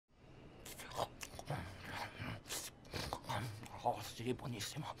Sì,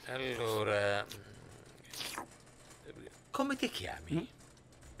 buonissimo. Allora, come ti chiami?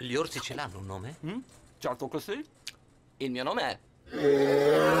 Gli orsi ce l'hanno un nome? Certo che sì. Il mio nome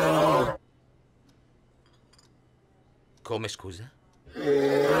è... Come, scusa?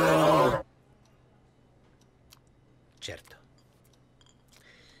 Certo.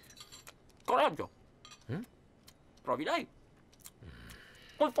 Coraggio. Provi lei.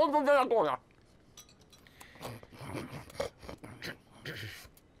 Col fondo della gola.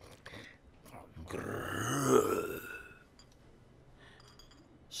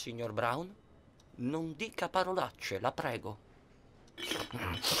 Signor Brown, non dica parolacce, la prego.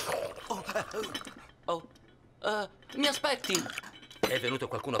 Mi aspetti! È venuto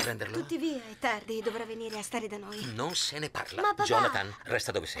qualcuno a prenderlo? Tutti via, è tardi, dovrà venire a stare da noi. Non se ne parla. Ma papà! Jonathan,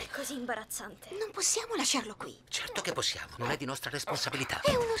 resta dove sei. È così imbarazzante. Non possiamo lasciarlo qui. Certo che possiamo, non è di nostra responsabilità.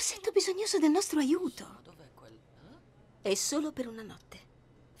 È un orsetto bisognoso del nostro aiuto. Dov'è quel... È solo per una notte.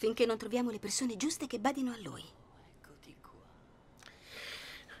 Finché non troviamo le persone giuste che badino a lui. Eccoti qua.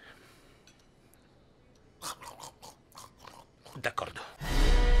 D'accordo.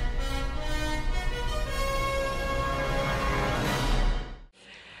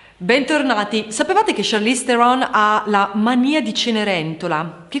 Bentornati. Sapevate che Charlize Theron ha la mania di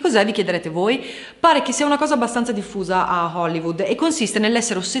Cenerentola? Che cos'è, vi chiederete voi? Pare che sia una cosa abbastanza diffusa a Hollywood e consiste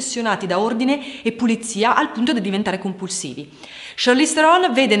nell'essere ossessionati da ordine e pulizia al punto da diventare compulsivi. Charlize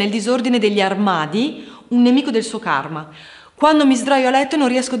Theron vede nel disordine degli armadi un nemico del suo karma. Quando mi sdraio a letto non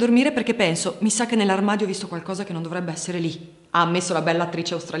riesco a dormire perché penso, mi sa che nell'armadio ho visto qualcosa che non dovrebbe essere lì. Ha ammesso la bella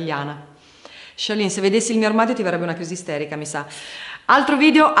attrice australiana. Charlene, se vedessi il mio armadio ti verrebbe una crisi isterica, mi sa. Altro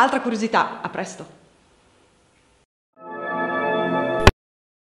video, altra curiosità. A presto.